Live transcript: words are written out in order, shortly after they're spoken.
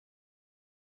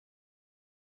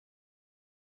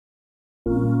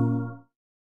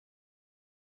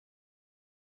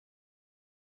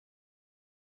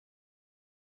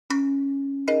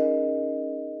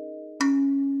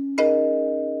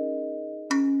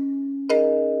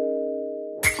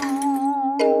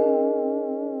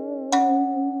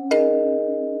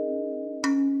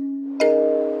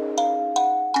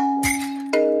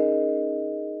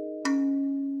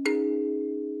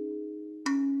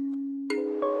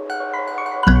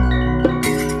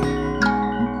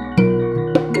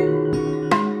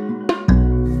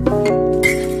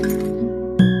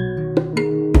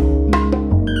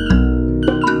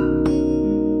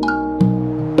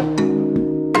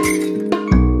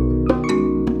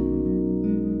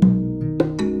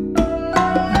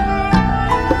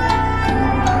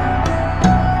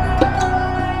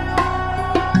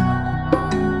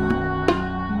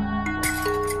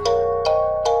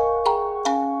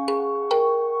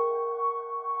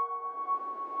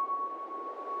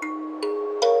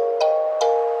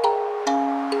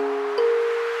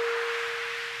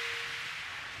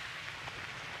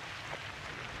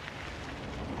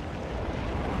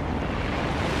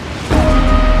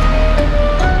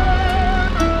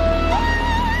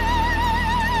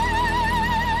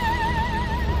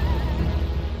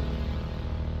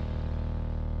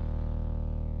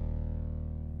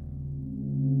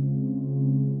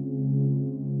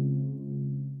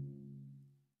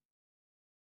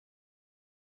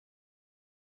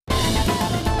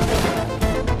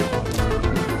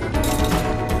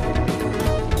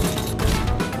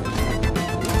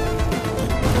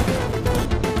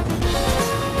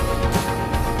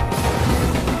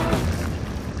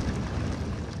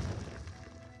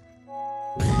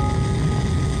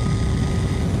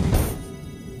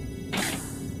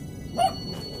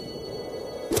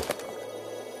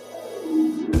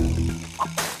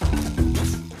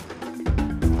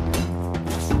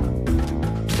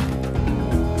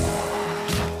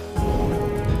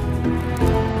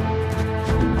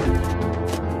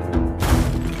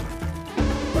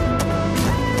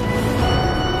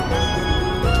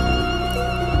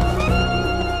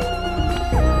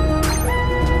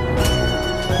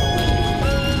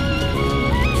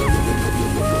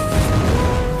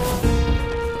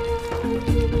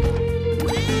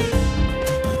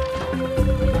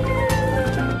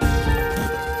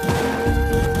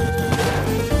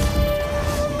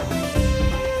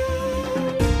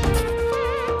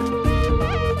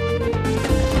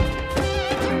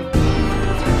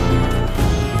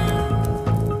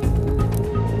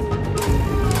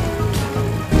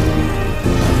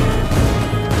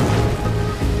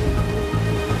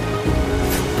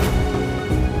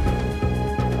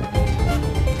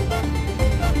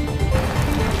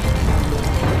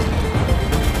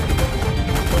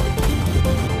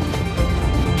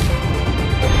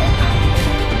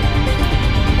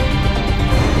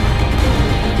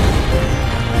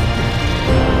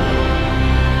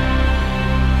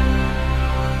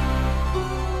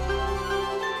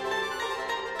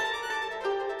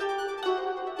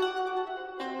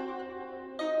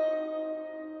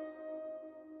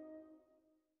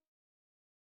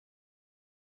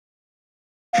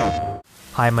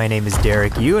Hi, my name is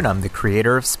Derek Yu, and I'm the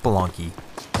creator of Spelunky.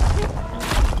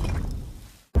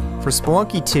 For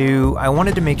Spelunky 2, I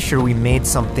wanted to make sure we made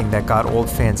something that got old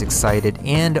fans excited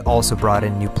and also brought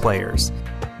in new players.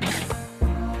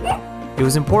 It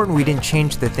was important we didn't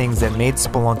change the things that made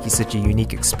Spelunky such a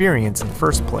unique experience in the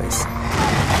first place.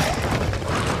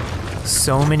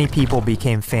 So many people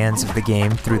became fans of the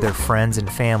game through their friends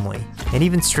and family, and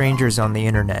even strangers on the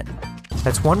internet.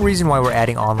 That's one reason why we're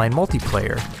adding online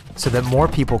multiplayer, so that more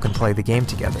people can play the game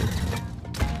together.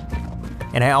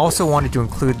 And I also wanted to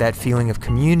include that feeling of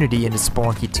community into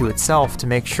Spelunky 2 itself to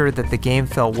make sure that the game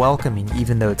felt welcoming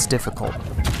even though it's difficult.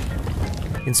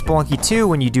 In Spelunky 2,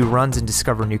 when you do runs and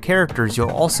discover new characters, you'll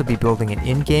also be building an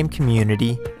in-game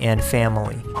community and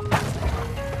family.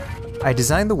 I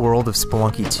designed the world of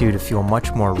Spelunky 2 to feel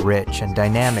much more rich and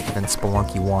dynamic than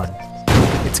Spelunky 1.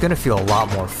 It's going to feel a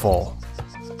lot more full.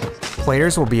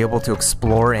 Players will be able to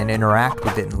explore and interact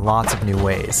with it in lots of new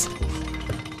ways.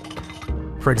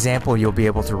 For example, you'll be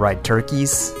able to ride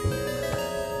turkeys,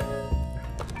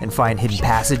 and find hidden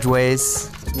passageways,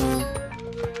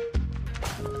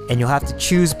 and you'll have to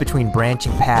choose between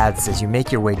branching paths as you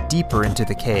make your way deeper into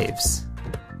the caves.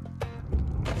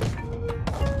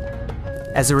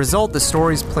 As a result, the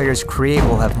stories players create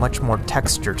will have much more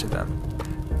texture to them.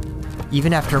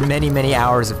 Even after many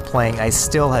hours of playing, I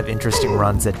still have interesting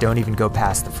runs that don't even go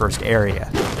past the first area.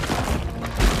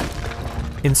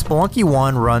 In Spelunky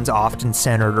 1, runs often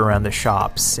centered around the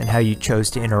shops and how you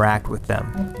chose to interact with them.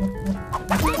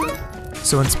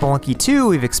 So in Spelunky 2,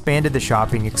 we've expanded the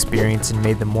shopping experience and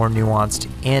made them more nuanced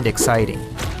and exciting.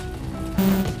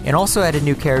 And also added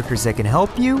new characters that can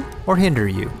help you or hinder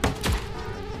you.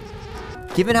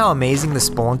 Given how amazing the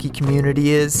Spelunky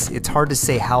community is, it's hard to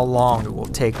say how long it will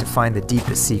take to find the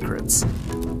deepest secrets.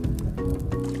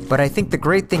 But I think the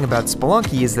great thing about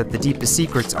Spelunky is that the deepest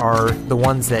secrets are the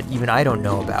ones that even I don't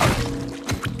know about.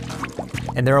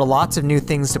 And there are lots of new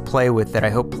things to play with that I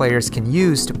hope players can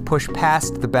use to push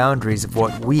past the boundaries of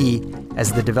what we,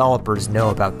 as the developers, know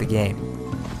about the game.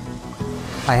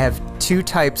 I have two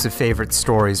types of favorite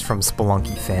stories from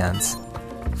Spelunky fans.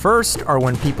 First are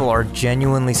when people are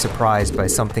genuinely surprised by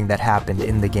something that happened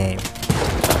in the game.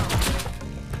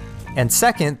 And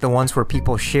second, the ones where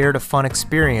people shared a fun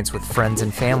experience with friends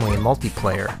and family in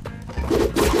multiplayer.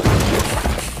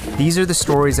 These are the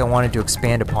stories I wanted to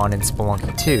expand upon in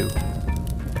Spelunky 2.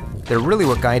 They're really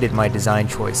what guided my design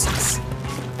choices.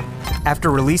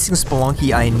 After releasing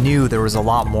Spelunky, I knew there was a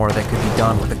lot more that could be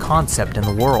done with the concept and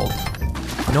the world.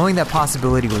 Knowing that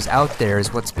possibility was out there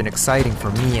is what's been exciting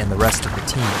for me and the rest of the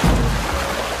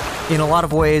team. In a lot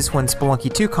of ways, when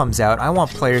Spelunky 2 comes out, I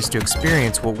want players to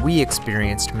experience what we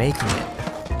experienced making it.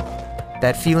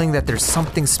 That feeling that there's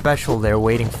something special there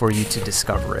waiting for you to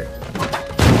discover it.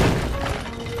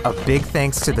 A big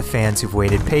thanks to the fans who've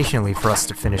waited patiently for us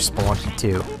to finish Spelunky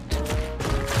 2.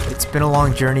 It's been a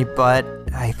long journey, but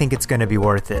I think it's going to be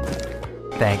worth it.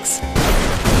 Thanks.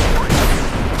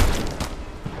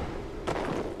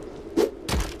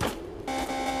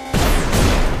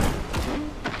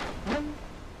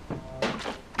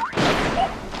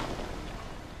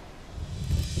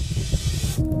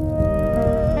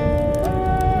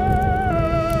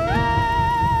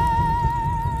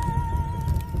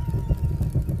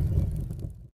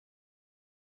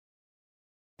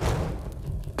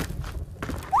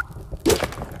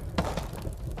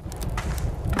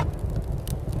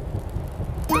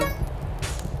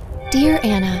 Dear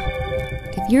Anna,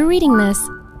 if you're reading this,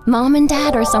 Mom and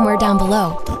Dad are somewhere down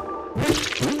below.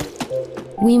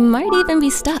 We might even be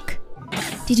stuck.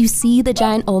 Did you see the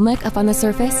giant Olmec up on the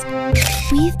surface?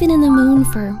 We've been in the moon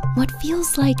for what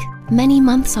feels like many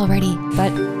months already,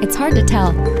 but it's hard to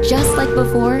tell. Just like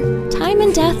before, time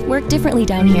and death work differently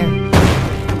down here.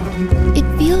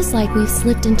 It feels like we've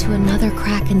slipped into another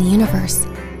crack in the universe.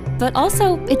 But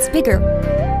also, it's bigger.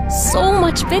 So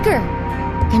much bigger!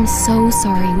 I'm so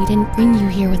sorry we didn't bring you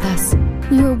here with us.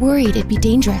 We were worried it'd be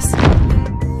dangerous.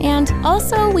 And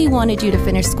also, we wanted you to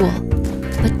finish school.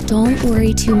 But don't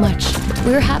worry too much.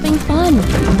 We're having fun.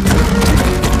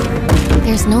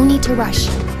 There's no need to rush.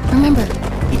 Remember,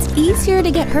 it's easier to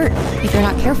get hurt if you're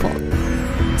not careful.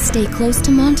 Stay close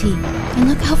to Monty and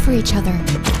look out for each other.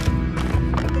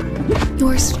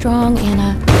 You're strong,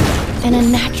 Anna, and a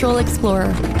natural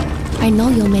explorer. I know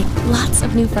you'll make lots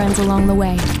of new friends along the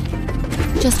way.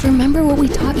 Just remember what we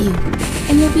taught you,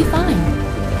 and you'll be fine.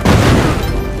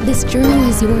 This journey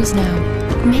is yours now.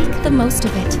 Make the most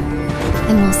of it.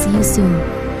 And we'll see you soon.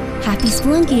 Happy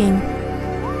Spelunkying!